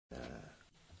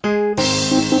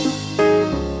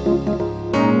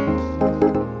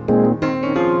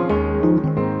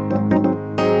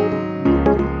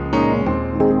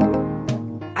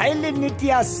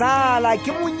sala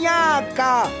ke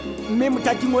Monyaka mme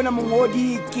motati mona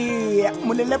mongodi ke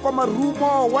moleleko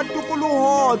marumo wa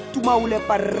tokoloho Tumaule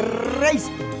Parrace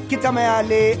ke tsamaya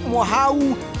le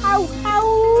mohau au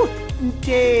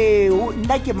nteo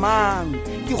nna ke mang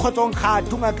ke khotsong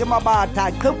khathunga ke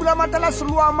mabatha qhekula matala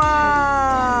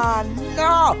selwama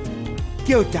no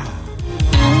ke uta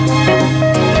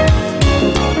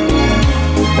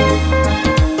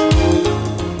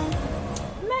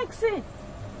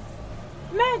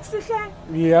Max hle.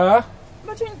 Yeah.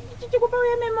 Batho ke kopa o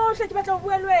eme mo hle ke batla go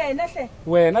bua le wena hle.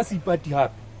 Wena Seipati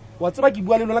hape. Wa tseba ke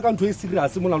bua le lona ka ntho e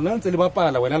serious mo lona ntse le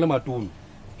bapala wena le matono.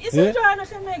 Ise jwana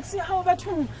hle Max ha o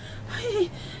batho.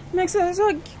 Max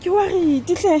so ke worry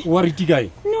hle. Worry gae?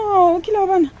 No, ke la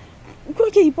bana.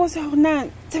 Ko ke iposa hore na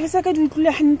tsebe sa ka di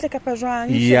utlwile hantle kapa jwang.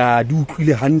 Ya di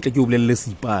utlwile hantle ke o bolelle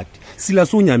Seipati. Sila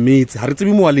so nyametse ha re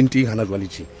tsebe mo wa lenteng hana jwa le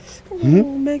tjhe.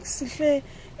 Max hle.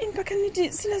 Empa ka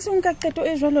nnete sila se nka qeto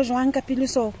e jwalo jwang ka pele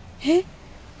so he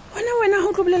wena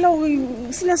ho tlobolela hore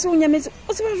sila se o nyametse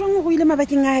o tseba jwang go ile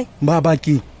mabakeng ae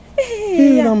mabaki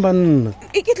namba nna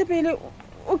e ke tlepele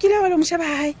o kile wa lo mshaba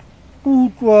hae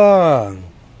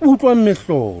utlwa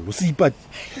mmehlolo Seipati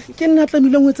ke nna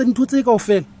tlamile go etsa dintho tse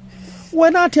kaofela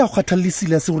wena a the a kgathalle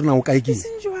sila se gore na o kae ke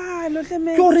senjwalo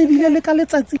tleme ke o re bile le ka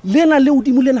letsatsi lena le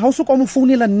odimo lena ha o se kwa mo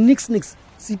founela nix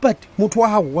Seipati motho wa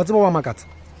hao wa tseba wa makatsa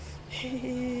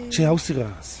che ha o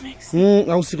serious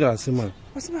ha o serious man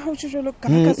wa tseba ha o tsholo ka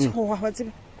ka tshoga wa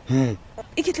tseba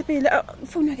e ke tlepele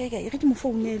phone ya ka re ke mo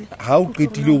founele ha o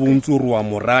qetile o bontse re wa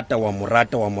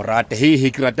morata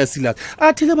he ke rata Silas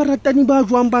a thile ba ratani ba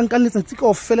jwang bang ka letsatsi ka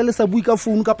ofela le sa bui ka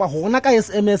phone kapa hona ka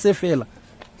SMS fela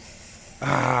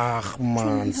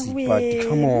man Seipati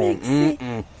come on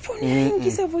phone ke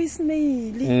sa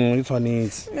voicemail e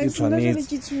tshwanetse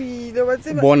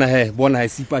bona he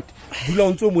Seipati bula o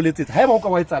ntse o moletsetsa ha eba o ka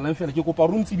wa etsalang fela ke kopa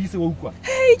room tsebise wa ukwa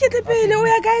hey ke tlepele o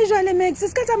ya kae jwale Max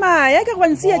se ka tsamaya ka gwa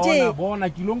ntsia tje bona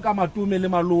ke lo nka matome le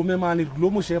malome mane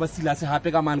lo mo sheba Silas hape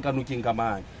ka mane ka nokeng ka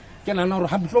mane ke nana hore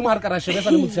ha mflo mo ha re ka ra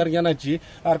shebesa le motsheranyana tje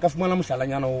a re ka fumana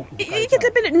mohlalanyana o ke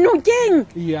tlepele nokeng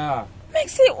ya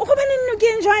Max o go bana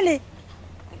nokeng jwale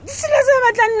Sila se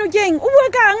batlang nokeng o bua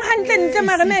kang hantle ntle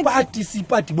mara Max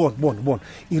Seipati bona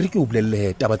e re ke o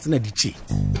bolelle taba tsena di tje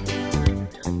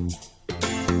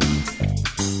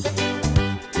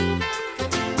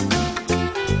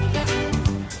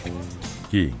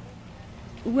ke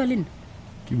o bua le nna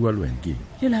ke bua le wena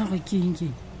ke la go ke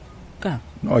ka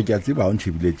no ke a tseba o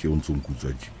ntshebile tje o ntsong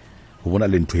kutswa tje go bona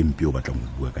le ntho empe o batlang go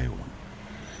bua ka yona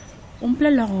o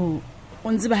mplela go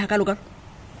o ntse ba ha ka loka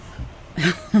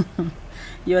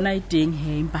yona iteng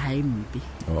he impa ha impe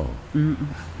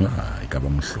e ka ba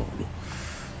mohlolo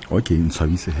okay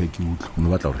ntshwabise he ke utlwa o no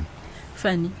batla hore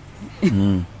fani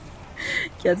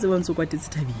ke a tseba ntse kwa tse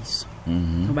thabiso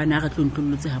go bana ga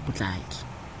tlontlolotse ha potlaki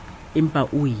empa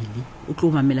o ile o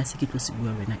tlo mamela se ke tlo se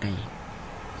bua wena ka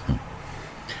yena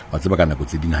wa tseba ka nako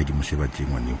tse ding ha ke mo sheba teng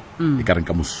waneo e ka reng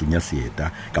ka mosunya seeta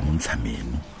ka montsha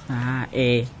meno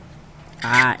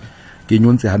ke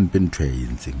nyontse hampe ntho e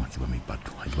entseng wa tseba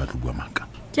maipato ha ke batla bua maka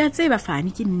ke a tseba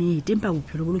fani ke nnete empa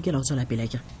bophelo bo lokela go tswela pele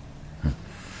ke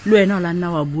le wena o la nna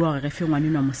wa bua re fe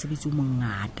ngwane nwa mosebetsi o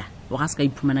mongata o ga se ka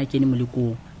iphumana kene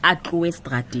molekong a tloe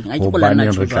strateng a ke go lana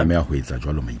tshwana re tlameha go etsa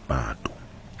jwalo maipato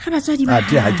ga batswadi ba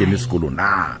ha ke ne sekolo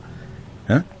na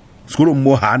sekolo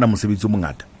mo hana mosebetsi o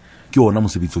mongata ke ona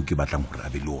mosebetsi o ke batlang gore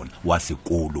a be le ona wa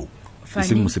sekolo e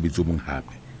seng mosebetsi o mong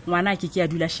hape ngwana ke a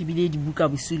dula shebile dibuka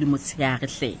bosule motsheare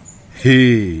hle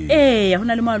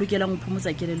hona le malo ke la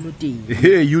ngphumotsa kelello teng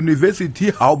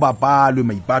university ha o bapalwe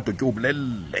maipato ke o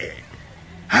bolelle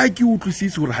ha ke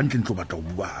utlwisise hore hantle ntlo batla o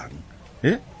buang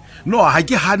no ha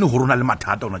ke hane hore ona le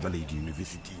mathata ona jwale di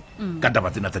university ka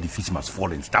taba tsena tsa di-fees must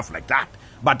fall and stuff like that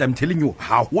but I'm telling you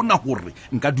ha hona hore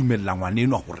nka dumella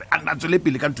ngwaneno hore a nna tswele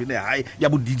pele ka ntho ene hae ya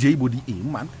bo DJ bo di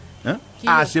eng man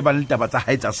a sheba le taba tsa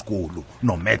hae tsa sekolo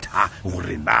no matter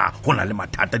hore na hona le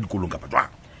mathata dikolong kapa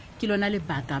jwang ke lona le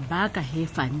baka he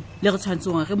fani le re tshwantse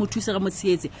gore re mo thuse re mo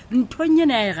tsheetse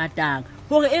nthonyena ya e ratang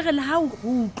gore e re le ha o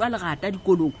utlwa le rata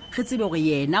dikolong re tsebe gore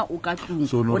yena o ka tlung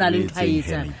o na le ntho a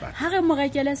etsang ha re mo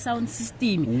rekele sound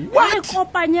system re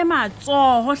kopanye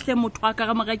matsoho hle motho a ka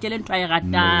re mo rekele ntho a e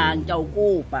ratang ka o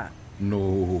kopa no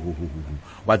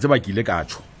wa tseba ke ile ka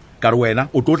tsho ka re wena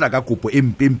o tlotla ka kopo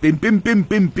empenang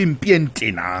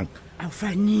a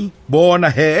fani bona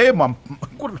he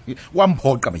wa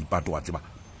mphoqa maipato wa tseba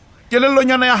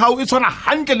kelellonyana ya hao e tshwana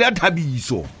hantle le ya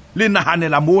Thabiso le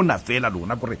nahanela mona fela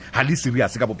lona gore ha le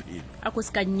serious ka bophelo a go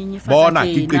se ka nyenyefatsa bona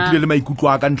ke qetile le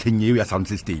maikutlo a ka ntlheng eo ya sound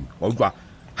system wa utlwa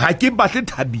ha ke batle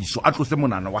Thabiso a tlose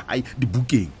monana wa hae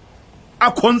dibukeng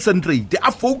a concentrate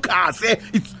a focus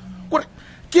it's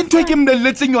ke ntho e ke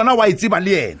mmelletseng yona wa e tseba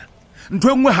le yena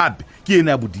ntho e nngwe hape ke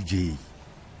ena ya bo DJ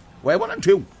wa e bona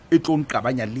ntho eo e tlo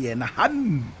nqabanya le yena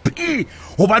hampe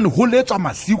hobane ho letswa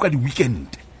masiu ka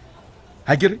di-weekend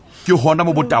ha ke re ke hona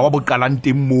mo botawa bo qalang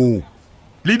teng moo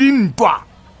le dintwa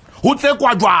ho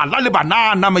tsekwa jwala le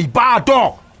banana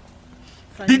maipato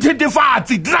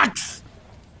dithethefatsi drugs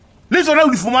le tsona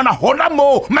o di fumana hona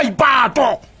moo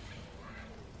maipato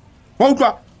wa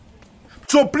utlwa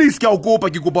so please ke a o kopa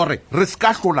ke kopa hore re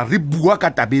ska hlola re bua ka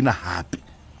tabena hape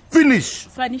finish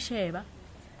Fani Sheba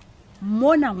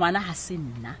mona ngwana ha se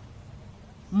nna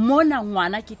mona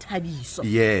ngwana ke Thabiso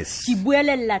yes ke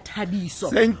buelella Thabiso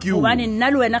Thank you. hobane nna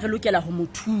le wena re lokela ho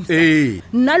mothusa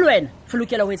nna le wena re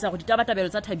lokela ho etsa go ditabatabelo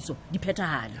tsa Thabiso di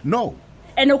phethahale no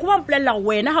ene go bampolella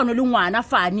wena ha o no le ngwana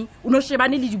Fani o no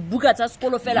shebane le dibuka tsa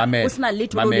sekolo fela o sena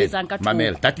letho le o letsang ka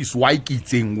Mamel, that is why ke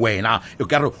itseng wena o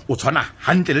ka re o tshwana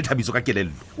hantle le Thabiso ka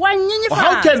kelello wa how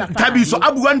nyenyefatsa can Thabiso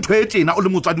a bua ntho e tjena o le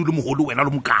motswadi o le mogolo wena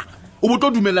le moka o bo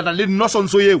tlo dumellana le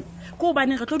nosonso eo ko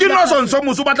bane re tlo ke nosonso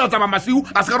moso batla o tsaba masiu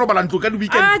a se ka robala ntlo ka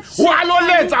di-weekend o a lo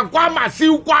letsa kwa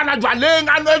masiu kwana jwaleng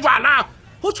a nwe jwala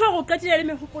ho tshwa go qetile le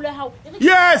mehopolo ya hao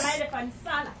yes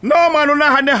no man o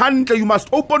nahane hantle you must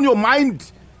open your mind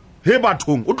he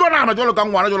bathong o tlo nagana jwalo ka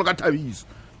ngwana jwalo ka Thabiso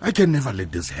I can never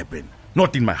let this happen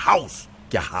not in my house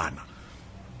ke a hana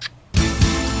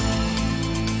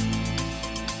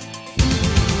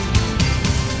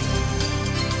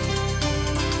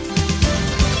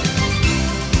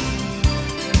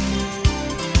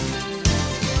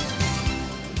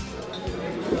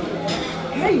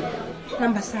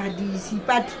Basadi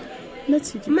Sipati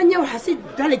Manyeo ha se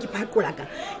jwale ke phakola ka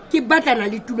ke batlana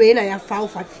le tulo ena ya fao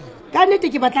fafi ka nnete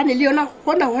ke batlane le yona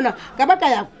hona ka baka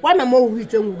ya kwana mo ho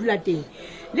itseng o dula teng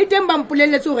le teng ba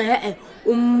mpolelletse hore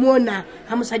o mmona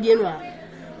ha mosadi enwa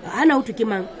hana ho ke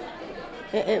mang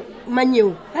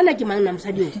Manyeo hana ke mang na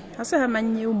mosadi o ha se ha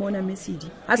Manyeo mona Mesidi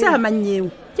ha se ha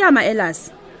Manyeo ke ha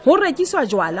Maelas ho rekiswa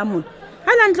jwala mona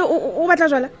hala ntle o batla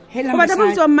jwala o batla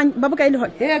botswa ba bokae le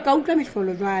hona ka utlwa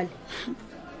mehlolo jwale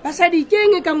basadi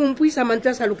keng ka mompuisa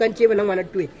mantsa sa lokang tje bana ngwana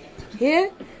twe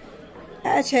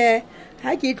a che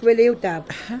ha ke tlwele yo taba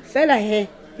fela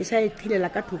ke sa ithilela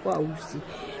ka thoko a usi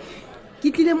ke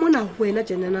tlile mona ho wena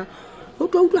tjenana o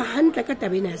tlo utlwa hantle ka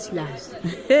tabena ya Silas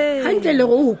hantle le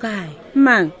go o kae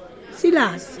mang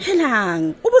Silas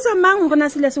helang o botsa mang hore na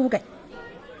Silas o kae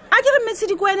a ke re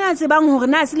Mesidi ko ena a tsebang hore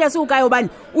na Silas o kae hobane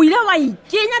o ile wa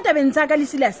ikenya tabeng tsa ka le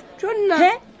Silas jonna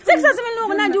se ke sa semelle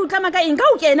hore na di utlama ka eng ka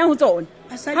o kena ho tsona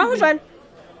ha ho jwale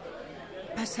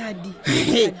basadi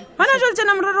hona jwale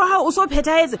tjena morero ha o so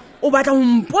phethahetse o batla ho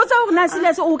mpotsa hore na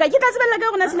Silas o kae ke tla tsebella ka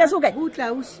hore na Silas o kae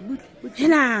butla o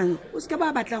helang o ska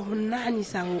ba batla ho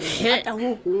nnahanisa ho ata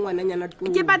ho ngwananyana tu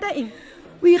ke pata eng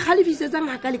o ikgalefisetsang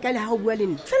hakale ha o bua le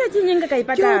nna fela ke neng ka ka ke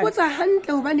ipata o botsa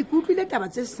hantle hobane ke utlwile taba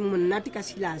tse seng monnate ka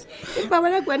Silas ba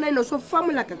bona kwena eno so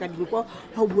famula ka dinko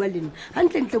ha o bua le nna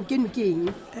hantle ntle o kenwe ke eng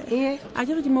a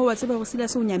ke re ke mo wa tseba go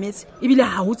Silas o nyametse ebile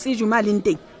ha o tsejwe ma leng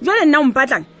teng jwale nna o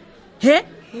mpatlang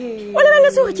o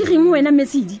lebelletse hore ke reng wena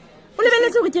Mesidi o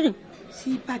lebelletse hore ke reng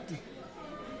Sipati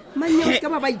Manyeo ska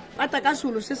ba ipata ka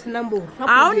solo se senang bo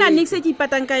a ona nix se ke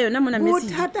ipatang ka yona mona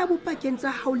Mesidi bothata bo pakeng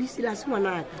tsa hao le Silas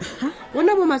ngwanaka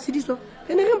bona bo Masediso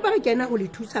ke ne re mpa re kena go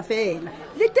le thusa fela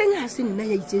le teng ha se nna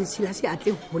ya itseng Silas a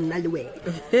tle go nna le wena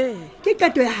ke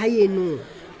kato ya hae eno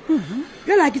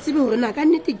jala ke tsebe hore na ka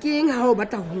nnete ke eng ha o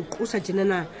batla go nqosa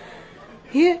tjenana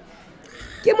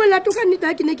ke molato ka nnete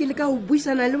ha ke ne ke le ka ho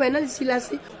buisana le wena le Silas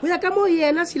ho ya ka mo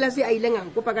yena Silas a ileng a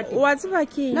nkopa ka teng wa tseba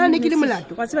keng na ne ke le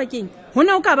molato wa tseba keng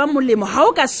hona o ka ba molemo ha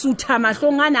o ka sutha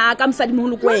mahlongana a ka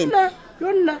mosadi-moholo ko wena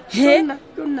lonna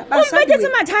o mpeketse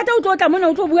mathata o tlo tla mona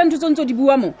o tlo bua ntho tse ntse di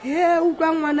bua mo utlwa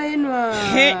ngwana enwa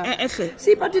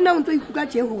Sipati na o ntse ikutlwa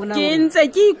tje hore na ke ntse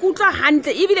ke ikutlwa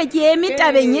hantle ebile ke eme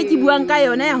tabeng e ke buang ka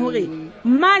yona ya hore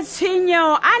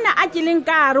matshenyo ana a ke leng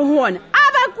ka re ho ona a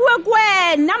ba kuwe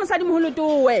kwena mosadi-moholo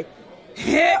towe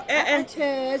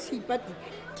Sipati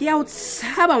ke ya o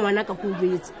tshaba ngwana ka go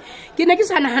jwetse ke ne ke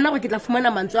sa nagana gore ke tla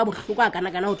fumana mantswe a bohloko a kana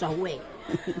ho tswa ho wena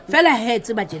fela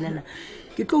tseba tjenana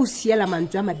ke tlo o siela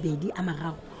mantswe a mabedi a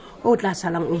mararo o tla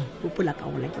salang o gopola ka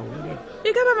ona ke o bolela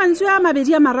e ka ba mantswe a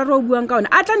mabedi a mararo o buang ka ona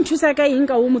a tla nthusa ka eng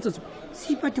ka o motsotso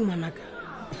Sipati ngwanaka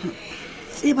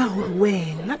tseba hore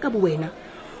wena ka bo wena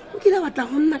o kile batla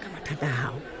go nna ka mathata a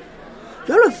hao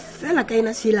jalo fela ka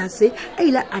ena Silas a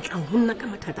ile a tla go nna ka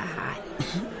mathata a hae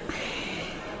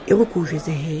e go go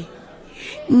jetse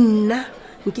nna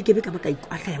nke ke be ka ba ka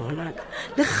ikwahla ya ngwanaka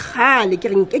le gale ke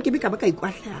reng ke be ka ba ka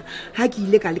ikwahla ha ke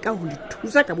ile ka le ka ho le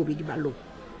thusa ka bobedi ba lona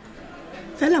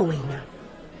fela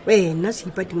wena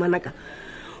Sipati ngwanaka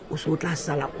o se o tla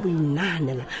sala o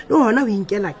inaanela le gona o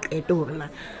inkela qeto gore na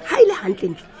ga ile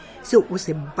gantlentle seo o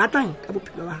se batlang ka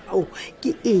bophelo ba gago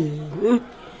ke eng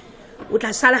o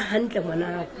tla sala gantle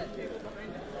ngwanako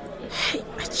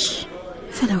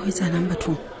fela go etsalang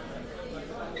bathong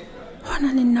gona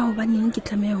le nna o baneng ke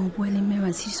tlameya go bua le mme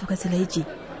wa tshediso ka tsela e je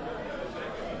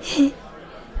he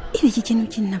e be ke kene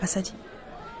ke nna basadi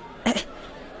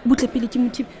butle pele ke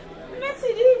mothipi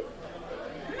Mesidi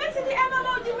ema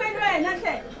mo di wena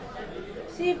hle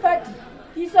Sipati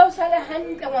ke so sala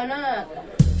hantle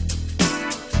ngwanaka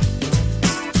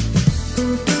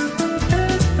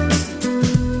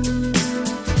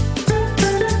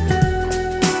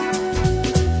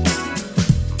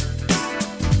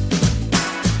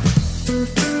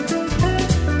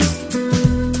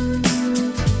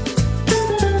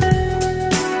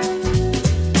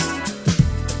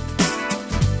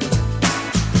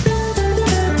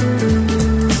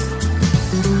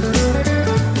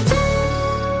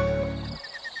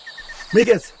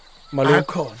Mekes Malome.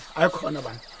 akhona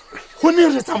bana go ne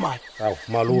re tsamaya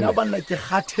malome nna banna ke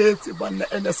kgathetse banna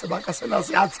ene sebaka sena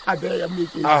se a tshabeya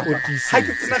Mekes A go tiisitse. ha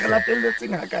ke tsena re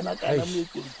latelletseng ha kana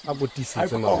Mekes a botisitse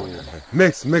Akhona. malome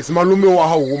max malome wa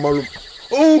gago malome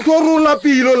o tlo ro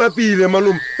lapile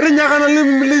malome re nyagana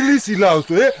le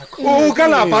silaso o ka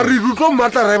lapa re tlo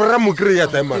mmatla ra mo kry-a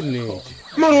time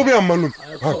malome ya malome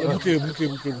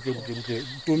buke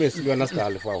tomes le yona se ka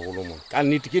lefa golo mo ka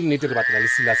nnete ke nnete re batla le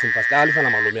sila sempa se ka lefana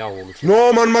malome a golo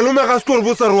no man malome ga se tlo re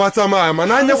bosa re wa tsamaya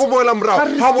man a nya go boela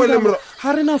morago ga boele morago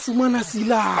ga re na fumana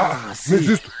silase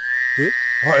mexisto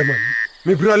hai man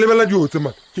me bra lebela diotse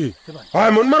man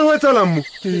hai man mare o etsalang mo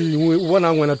o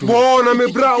bonang wena bona me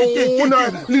bra o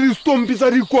na le distompi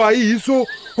tsa dikwai so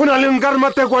o na le nkare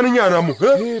matekwanenyana mo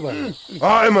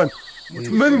hai man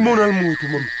maybe mona le motho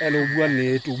mama ene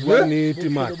o bua nnete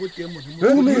man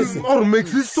or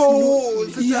mexisto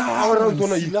ora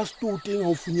tona silas toteng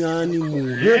gaufunyane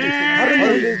mone ga re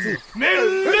moletse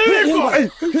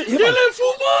ke le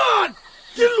fumane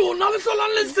ke lona le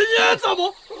hlolang le senyetsa mo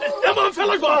ema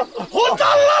fela jwa go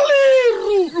tlala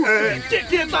leru ke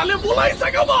tla le bolaisa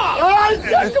ka mara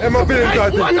ema pele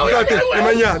ntate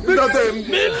emanyana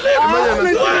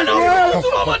wena o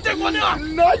tsuba matekwane a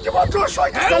nna ke batloshwa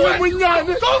ke sa le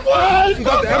monyane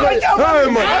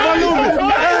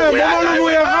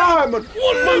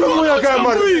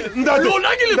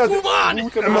lona ke le fumane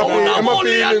ona mo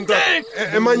le ya teng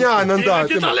emanyana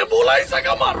ke tla le bolaisa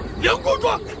ka mara le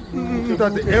nkotwa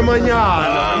ntate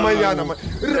emanyana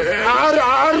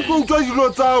a re ko utlwa dilo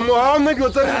tsamo ga ona dilo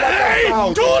tsa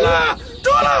tola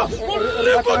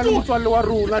motswalle wa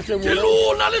rona hle ke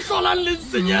lona le hlolang le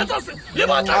senyetsa se le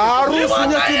batla a ro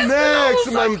senyetse next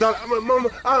man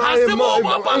ha se mo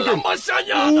bapalang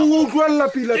bashanyana o tloelela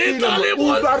pila ke tla le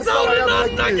bontsha hore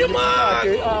nna ke mang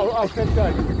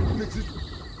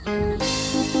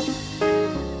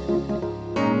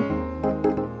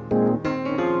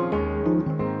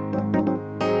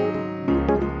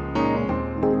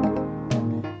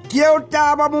ke o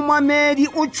taba momamedi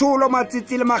o tsholo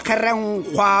matsitsi le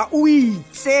makgerenkgwa o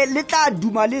itse le tla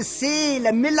duma le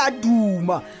sele mme la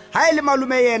duma ha e le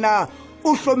malome yena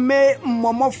o hlomme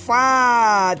mmomo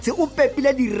fatshe o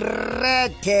pepile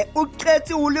direthe o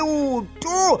qetse o le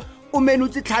oto o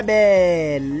menutse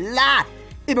tlhabela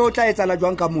e be o tla etsala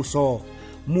jwang ka moso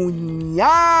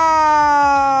Monyaka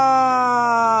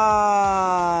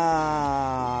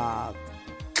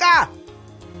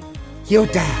ke o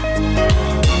taba